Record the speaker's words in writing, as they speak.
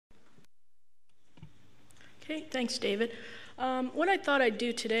Okay, thanks, David. What I thought I'd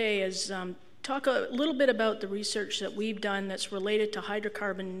do today is talk a little bit about the research that we've done that's related to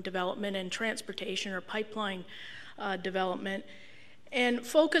hydrocarbon development and transportation or pipeline development, and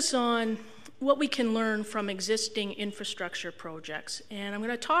focus on what we can learn from existing infrastructure projects. And I'm going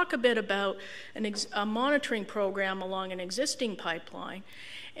to talk a bit about a monitoring program along an existing pipeline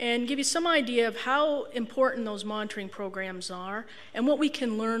and give you some idea of how important those monitoring programs are and what we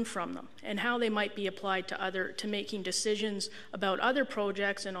can learn from them and how they might be applied to making decisions about other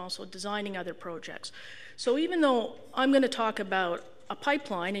projects and also designing other projects. So even though I'm going to talk about a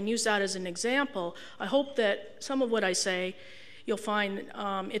pipeline and use that as an example, I hope that some of what I say you'll find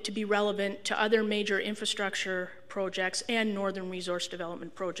it to be relevant to other major infrastructure projects and northern resource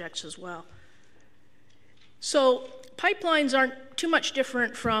development projects as well. So pipelines aren't too much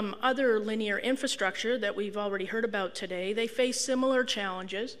different from other linear infrastructure that we've already heard about today. They face similar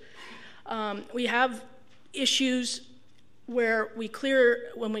challenges. We have issues where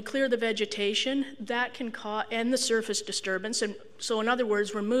when we clear the vegetation, that can cause, and the surface disturbance, and so in other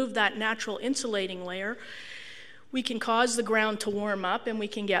words, remove that natural insulating layer, we can cause the ground to warm up and we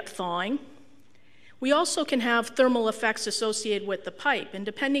can get thawing. We also can have thermal effects associated with the pipe, and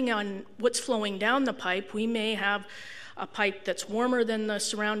depending on what's flowing down the pipe, we may have a pipe that's warmer than the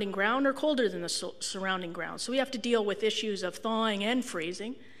surrounding ground or colder than the surrounding ground. So we have to deal with issues of thawing and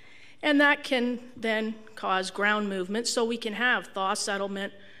freezing, and that can then cause ground movement, so we can have thaw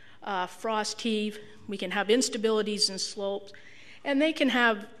settlement, frost heave, we can have instabilities in slopes, and they can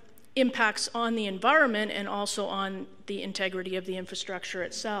have impacts on the environment and also on the integrity of the infrastructure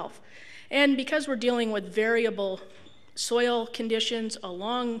itself. And because we're dealing with variable soil conditions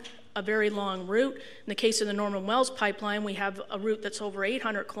along a very long route, in the case of the Norman Wells pipeline, we have a route that's over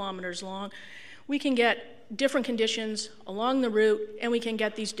 800 kilometers long, we can get different conditions along the route and we can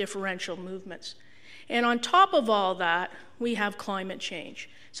get these differential movements. And on top of all that, we have climate change.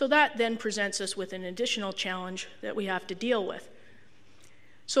 So that then presents us with an additional challenge that we have to deal with.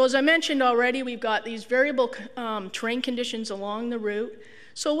 So as I mentioned already, we've got these variable terrain conditions along the route.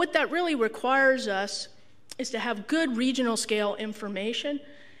 So what that really requires us is to have good regional scale information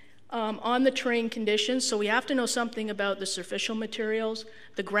on the terrain conditions. So we have to know something about the superficial materials,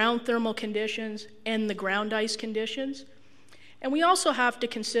 the ground thermal conditions, and the ground ice conditions. And we also have to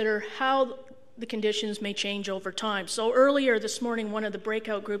consider how the conditions may change over time. So earlier this morning, one of the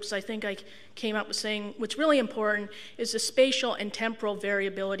breakout groups, I think I came up with saying what's really important is the spatial and temporal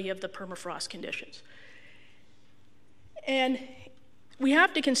variability of the permafrost conditions. And we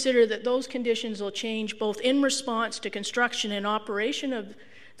have to consider that those conditions will change both in response to construction and operation of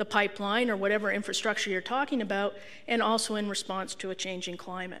the pipeline or whatever infrastructure you're talking about, and also in response to a changing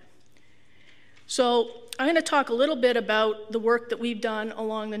climate. So I'm going to talk a little bit about the work that we've done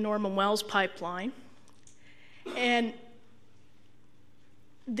along the Norman Wells pipeline. And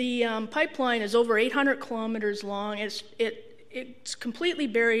the pipeline is over 800 kilometers long. It's completely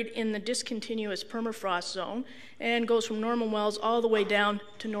buried in the discontinuous permafrost zone and goes from Norman Wells all the way down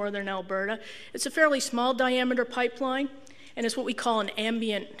to northern Alberta. It's a fairly small diameter pipeline, and it's what we call an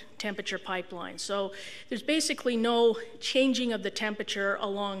ambient temperature pipeline. So there's basically no changing of the temperature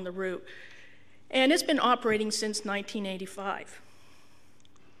along the route. And it's been operating since 1985.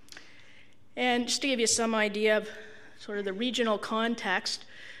 And just to give you some idea of sort of the regional context,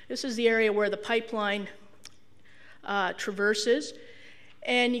 this is the area where the pipeline traverses.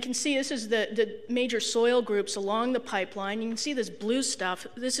 And you can see this is the major soil groups along the pipeline. You can see this blue stuff.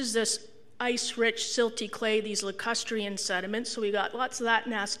 This is this ice-rich, silty clay, these lacustrine sediments. So we got lots of that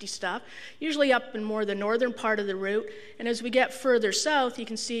nasty stuff, usually up in more the northern part of the route. And as we get further south, you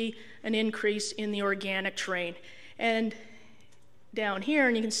can see an increase in the organic terrain. And down here,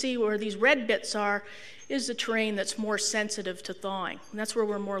 and you can see where these red bits are, is the terrain that's more sensitive to thawing. And that's where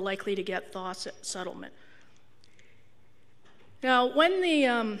we're more likely to get thaw settlement. Now, when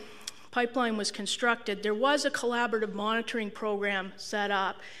the pipeline was constructed, there was a collaborative monitoring program set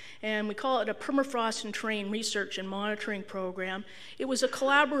up, and we call it a Permafrost and Terrain Research and Monitoring Program. It was a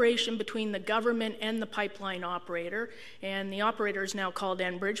collaboration between the government and the pipeline operator, and the operator is now called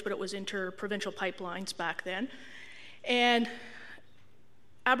Enbridge, but it was Interprovincial Pipelines back then. And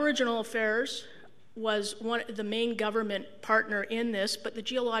Aboriginal Affairs was the main government partner in this, but the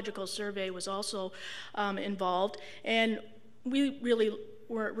Geological Survey was also involved, and we really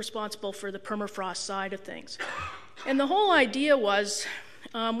were responsible for the permafrost side of things. And the whole idea was,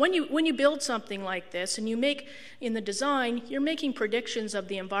 when you build something like this and you make, in the design, you're making predictions of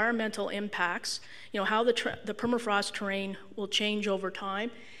the environmental impacts, how the permafrost terrain will change over time.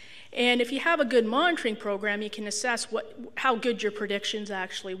 And if you have a good monitoring program, you can assess how good your predictions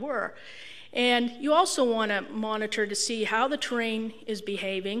actually were. And you also want to monitor to see how the terrain is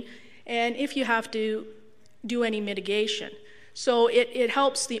behaving and if you have to do any mitigation. So it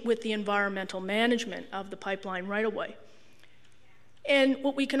helps with the environmental management of the pipeline right-of-way. And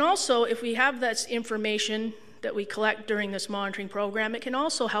what we can also, if we have this information that we collect during this monitoring program, it can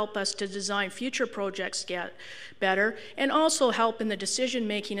also help us to design future projects better and also help in the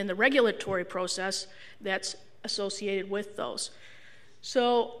decision-making and the regulatory process that's associated with those.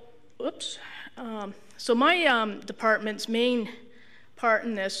 So, so my department's main part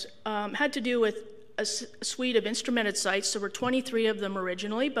in this had to do with a suite of instrumented sites. There were 23 of them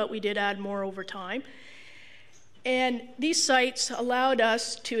originally, but we did add more over time. And these sites allowed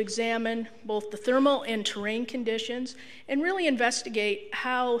us to examine both the thermal and terrain conditions and really investigate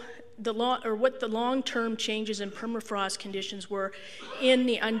how what the long-term changes in permafrost conditions were in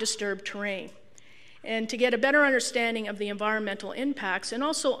the undisturbed terrain, and to get a better understanding of the environmental impacts and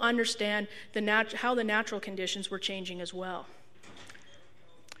also understand how the natural conditions were changing as well.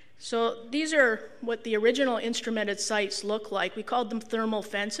 So these are what the original instrumented sites look like. We called them thermal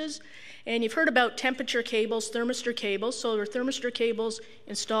fences. And you've heard about temperature cables, thermistor cables. So there are thermistor cables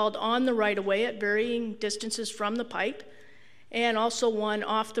installed on the right-of-way at varying distances from the pipe, and also one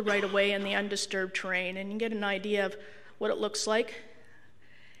off the right-of-way in the undisturbed terrain. And you can get an idea of what it looks like.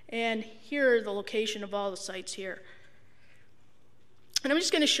 And here are the location of all the sites here. And I'm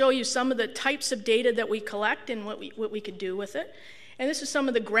just going to show you some of the types of data that we collect and what we could do with it. And this is some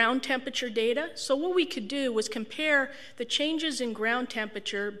of the ground temperature data. So what we could do was compare the changes in ground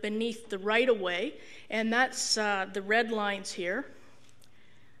temperature beneath the right-of-way, and that's the red lines here.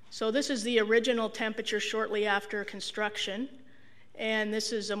 So this is the original temperature shortly after construction, and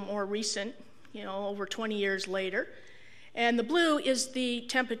this is a more recent, over 20 years later. And the blue is the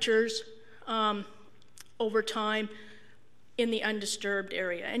temperatures over time in the undisturbed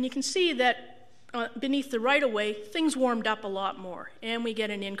area. And you can see that beneath the right-of-way, things warmed up a lot more, and we get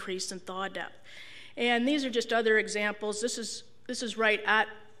an increase in thaw depth. And these are just other examples. This is right at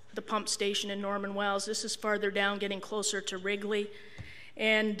the pump station in Norman Wells. This is farther down, getting closer to Wrigley.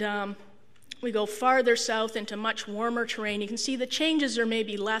 And we go farther south into much warmer terrain. You can see the changes are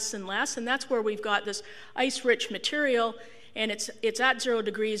maybe less and less, and that's where we've got this ice-rich material, and it's at 0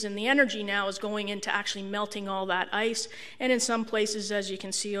 degrees, and the energy now is going into actually melting all that ice. And in some places, as you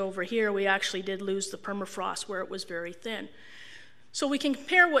can see over here, we actually did lose the permafrost where it was very thin. So we can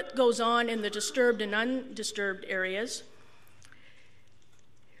compare what goes on in the disturbed and undisturbed areas.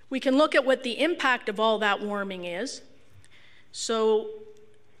 We can look at what the impact of all that warming is. So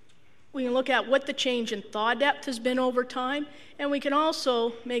we can look at what the change in thaw depth has been over time, and we can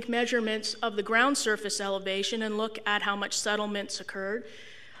also make measurements of the ground surface elevation and look at how much settlements occurred.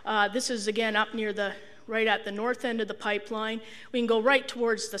 This is again up near right at the north end of the pipeline. We can go right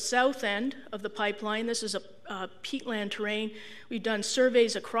towards the south end of the pipeline. This is a peatland terrain. We've done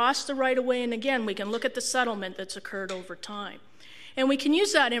surveys across the right-of-way, and again, we can look at the settlement that's occurred over time. And we can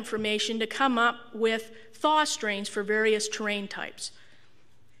use that information to come up with thaw strains for various terrain types.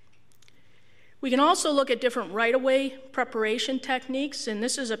 We can also look at different right-of-way preparation techniques, and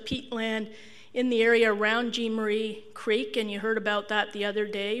this is a peatland in the area around Jean Marie Creek, and you heard about that the other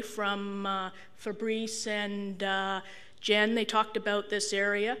day from Fabrice and Jen. They talked about this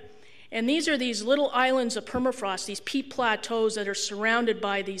area. And these are these little islands of permafrost, these peat plateaus that are surrounded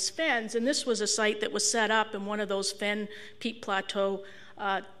by these fens, and this was a site that was set up in one of those fen peat plateau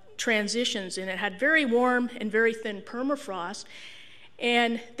transitions, and it had very warm and very thin permafrost.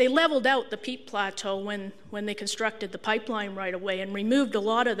 And they leveled out the peat plateau when they constructed the pipeline right away and removed a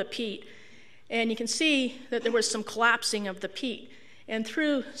lot of the peat. And you can see that there was some collapsing of the peat. And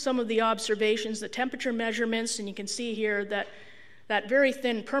through some of the observations, the temperature measurements, and you can see here that that very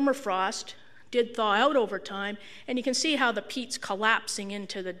thin permafrost did thaw out over time, and you can see how the peat's collapsing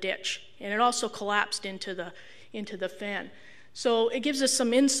into the ditch. And it also collapsed into the fen. So it gives us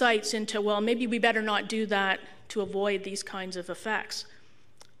some insights into, well, maybe we better not do that to avoid these kinds of effects.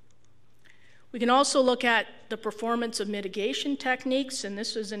 We can also look at the performance of mitigation techniques, and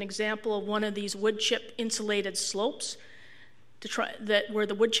this is an example of one of these wood chip insulated slopes where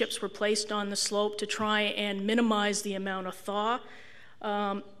the wood chips were placed on the slope to try and minimize the amount of thaw.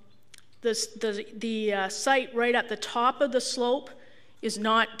 The site right at the top of the slope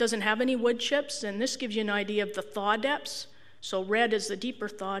doesn't have any wood chips, and this gives you an idea of the thaw depths. So red is the deeper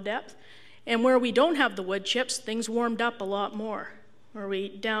thaw depth. And where we don't have the wood chips, things warmed up a lot more.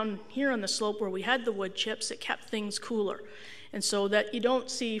 Down here on the slope where we had the wood chips, it kept things cooler. And so that you don't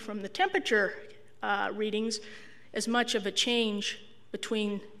see from the temperature readings as much of a change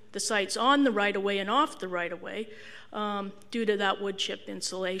between the sites on the right-of-way and off the right-of-way due to that wood chip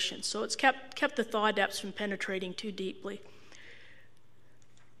insulation. So it's kept the thaw depths from penetrating too deeply.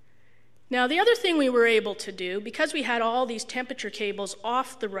 Now, the other thing we were able to do, because we had all these temperature cables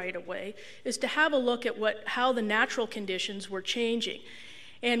off the right-of-way, is to have a look at how the natural conditions were changing.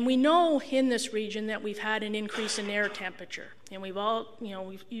 And we know in this region that we've had an increase in air temperature. And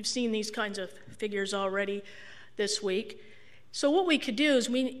you've seen these kinds of figures already this week. So what we could do is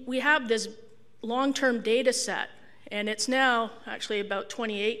we have this long-term data set, and it's now actually about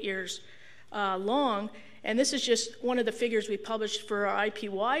 28 years long. And this is just one of the figures we published for our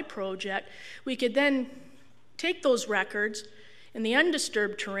IPY project. We could then take those records in the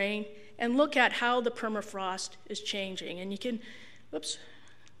undisturbed terrain and look at how the permafrost is changing. And you can, whoops,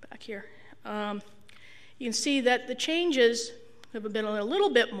 back here. You can see that the changes have been a little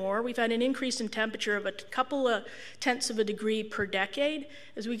bit more. We've had an increase in temperature of a couple of tenths of a degree per decade.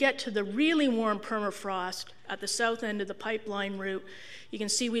 As we get to the really warm permafrost at the south end of the pipeline route, you can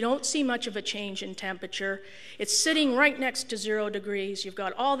see we don't see much of a change in temperature. It's sitting right next to 0 degrees. You've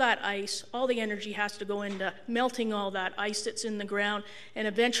got all that ice. All the energy has to go into melting all that ice that's in the ground, and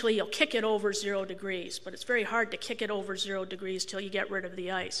eventually you'll kick it over 0 degrees. But it's very hard to kick it over 0 degrees till you get rid of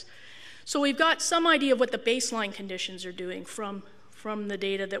the ice. So we've got some idea of what the baseline conditions are doing from the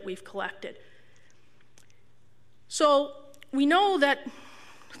data that we've collected. So we know that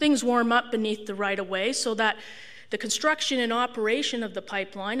things warm up beneath the right-of-way, so that the construction and operation of the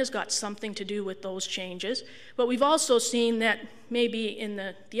pipeline has got something to do with those changes. But we've also seen that maybe in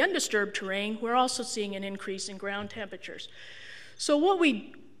the undisturbed terrain, we're also seeing an increase in ground temperatures. So what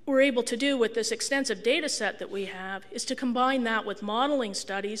we were able to do with this extensive data set that we have is to combine that with modeling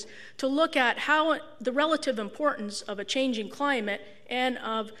studies to look at how the relative importance of a changing climate and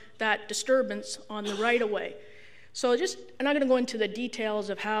of that disturbance on the right-of-way. So I'm not going to go into the details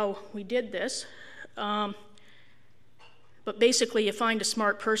of how we did this, but basically you find a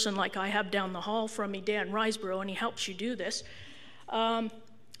smart person like I have down the hall from me, Dan Riseborough, and he helps you do this. But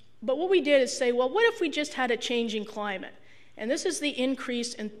what we did is say, well, what if we just had a changing climate? And this is the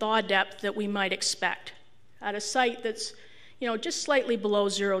increase in thaw depth that we might expect at a site that's, just slightly below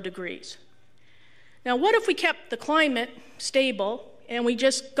 0 degrees. Now, what if we kept the climate stable and we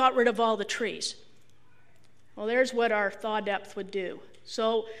just got rid of all the trees? Well, there's what our thaw depth would do.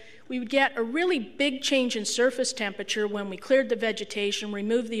 So we would get a really big change in surface temperature when we cleared the vegetation,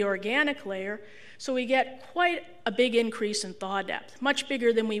 removed the organic layer. So we get quite a big increase in thaw depth, much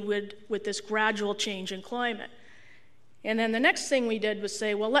bigger than we would with this gradual change in climate. And then the next thing we did was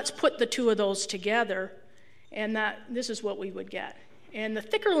say, well, let's put the two of those together, and this is what we would get. And the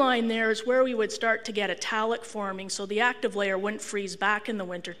thicker line there is where we would start to get a talc forming, so the active layer wouldn't freeze back in the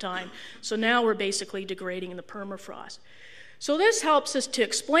wintertime. So now we're basically degrading the permafrost. So this helps us to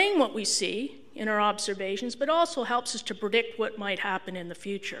explain what we see in our observations, but also helps us to predict what might happen in the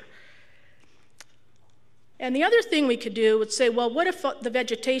future. And the other thing we could do would say, well, what if the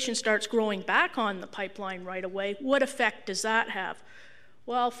vegetation starts growing back on the pipeline right away? What effect does that have?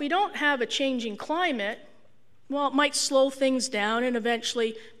 Well, if we don't have a changing climate, well, it might slow things down and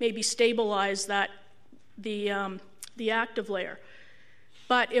eventually maybe stabilize the active layer.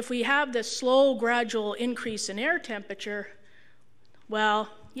 But if we have this slow, gradual increase in air temperature, well,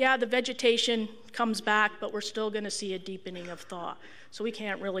 yeah, the vegetation comes back, but we're still going to see a deepening of thaw. So we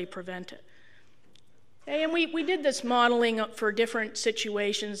can't really prevent it. And we did this modeling for different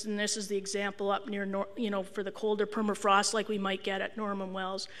situations, and this is the example up near, for the colder permafrost like we might get at Norman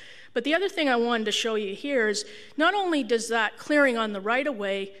Wells. But the other thing I wanted to show you here is not only does that clearing on the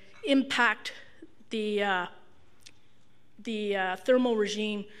right-of-way impact the thermal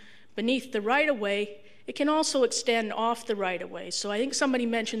regime beneath the right-of-way, it can also extend off the right-of-way. So I think somebody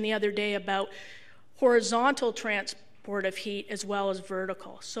mentioned the other day about horizontal transport of heat as well as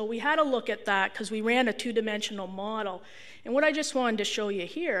vertical. So we had a look at that because we ran a two-dimensional model. And what I just wanted to show you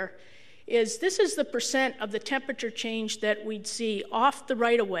here is this is the percent of the temperature change that we'd see off the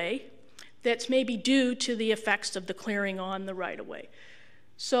right-of-way that's maybe due to the effects of the clearing on the right-of-way.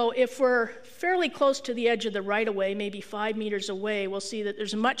 So if we're fairly close to the edge of the right-of-way, maybe 5 meters away, we'll see that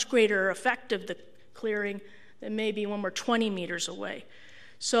there's a much greater effect of the clearing than maybe when we're 20 meters away.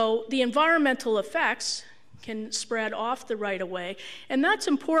 So the environmental effects can spread off the right-of-way, and that's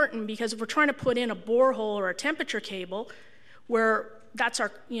important because if we're trying to put in a borehole or a temperature cable where that's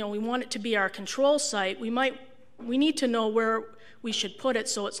our, we want it to be our control site, we need to know where we should put it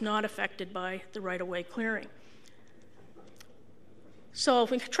so it's not affected by the right-of-way clearing. So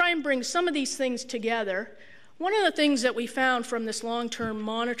if we try and bring some of these things together, one of the things that we found from this long-term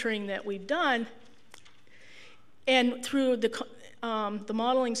monitoring that we've done, and through the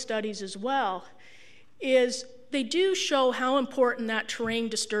modeling studies as well, is they do show how important that terrain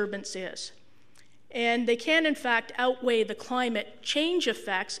disturbance is. And they can, in fact, outweigh the climate change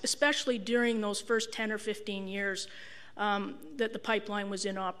effects, especially during those first 10 or 15 years that the pipeline was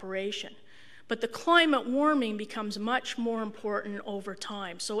in operation. But the climate warming becomes much more important over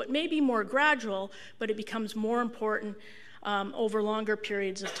time. So it may be more gradual, but it becomes more important over longer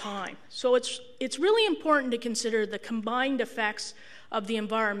periods of time. So it's really important to consider the combined effects of the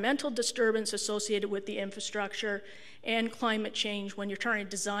environmental disturbance associated with the infrastructure and climate change when you're trying to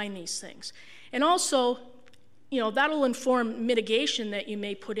design these things. And also, that'll inform mitigation that you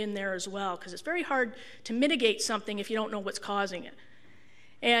may put in there as well, because it's very hard to mitigate something if you don't know what's causing it.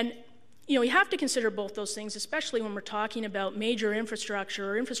 And you have to consider both those things, especially when we're talking about major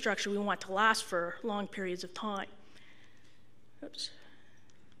infrastructure or infrastructure we want to last for long periods of time. Oops.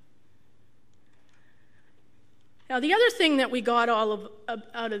 Now, the other thing that we got out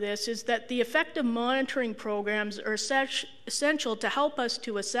of this is that the effective monitoring programs are essential to help us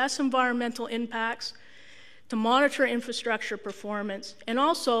to assess environmental impacts, to monitor infrastructure performance, and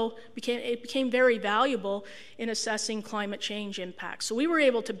also it became very valuable in assessing climate change impacts. So we were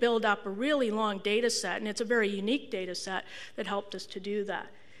able to build up a really long data set, and it's a very unique data set that helped us to do that.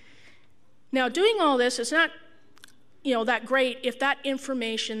 Now, doing all this is not that great if that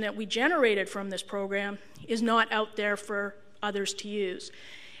information that we generated from this program is not out there for others to use.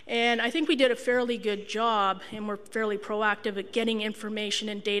 And I think we did a fairly good job, and we're fairly proactive at getting information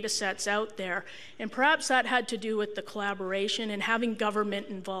and data sets out there. And perhaps that had to do with the collaboration and having government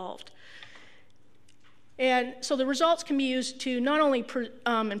involved. And so the results can be used to not only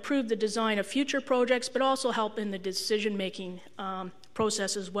improve the design of future projects, but also help in the decision-making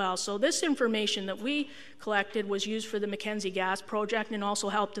process as well. So this information that we collected was used for the Mackenzie Gas Project and also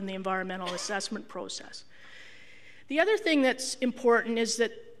helped in the environmental assessment process. The other thing that's important is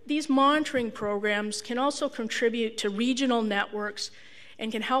that these monitoring programs can also contribute to regional networks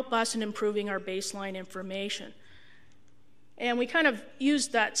and can help us in improving our baseline information. And we kind of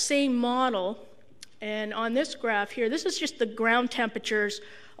used that same model, and on this graph here, this is just the ground temperatures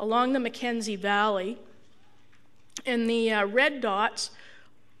along the Mackenzie Valley. And the red dots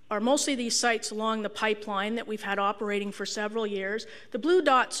are mostly these sites along the pipeline that we've had operating for several years. The blue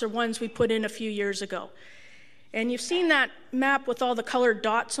dots are ones we put in a few years ago. And you've seen that map with all the colored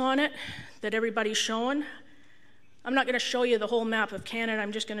dots on it that everybody's showing. I'm not going to show you the whole map of Canada.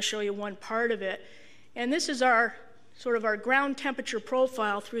 I'm just going to show you one part of it. And this is our ground temperature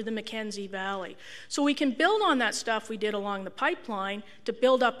profile through the Mackenzie Valley. So we can build on that stuff we did along the pipeline to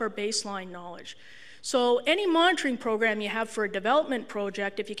build up our baseline knowledge. So any monitoring program you have for a development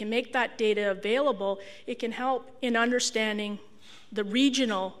project, if you can make that data available, it can help in understanding the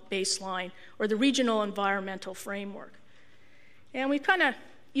regional baseline or the regional environmental framework. And we kind of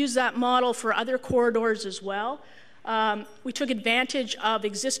use that model for other corridors as well. We took advantage of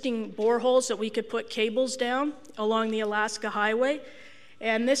existing boreholes that we could put cables down along the Alaska Highway.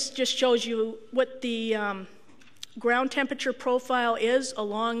 And this just shows you what the ground temperature profile is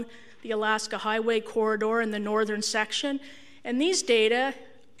along the Alaska Highway corridor in the northern section. And these data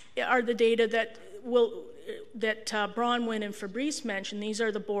are the data that Bronwyn and Fabrice mentioned. These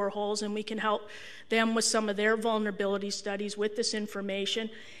are the boreholes, and we can help them with some of their vulnerability studies with this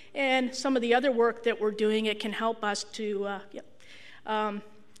information. And some of the other work that we're doing, it can help us to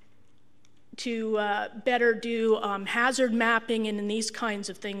better do hazard mapping and these kinds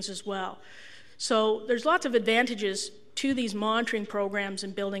of things as well. So there's lots of advantages to these monitoring programs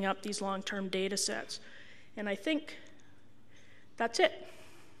and building up these long-term data sets. And I think that's it.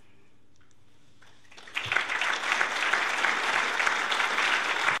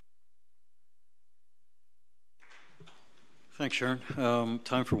 Thanks, Sharon.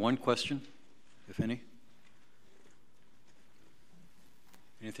 Time for one question, if any.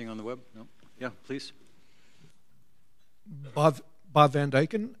 Anything on the web? No? Yeah, please. Bob Van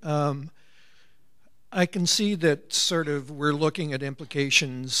Dyken. I can see that we're looking at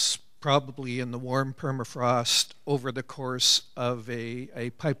implications probably in the warm permafrost over the course of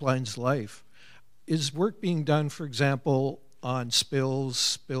a pipeline's life. Is work being done, for example, on spills,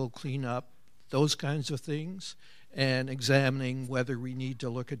 spill cleanup, those kinds of things, and examining whether we need to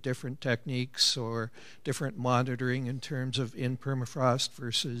look at different techniques or different monitoring in terms of in permafrost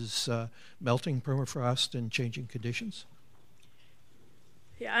versus melting permafrost and changing conditions?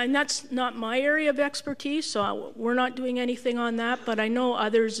 Yeah, and that's not my area of expertise, so we're not doing anything on that, but I know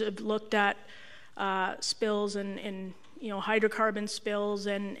others have looked at spills and hydrocarbon spills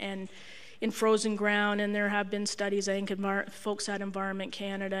and in frozen ground, and there have been studies, I think folks at Environment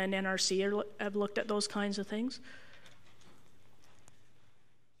Canada and NRC have looked at those kinds of things.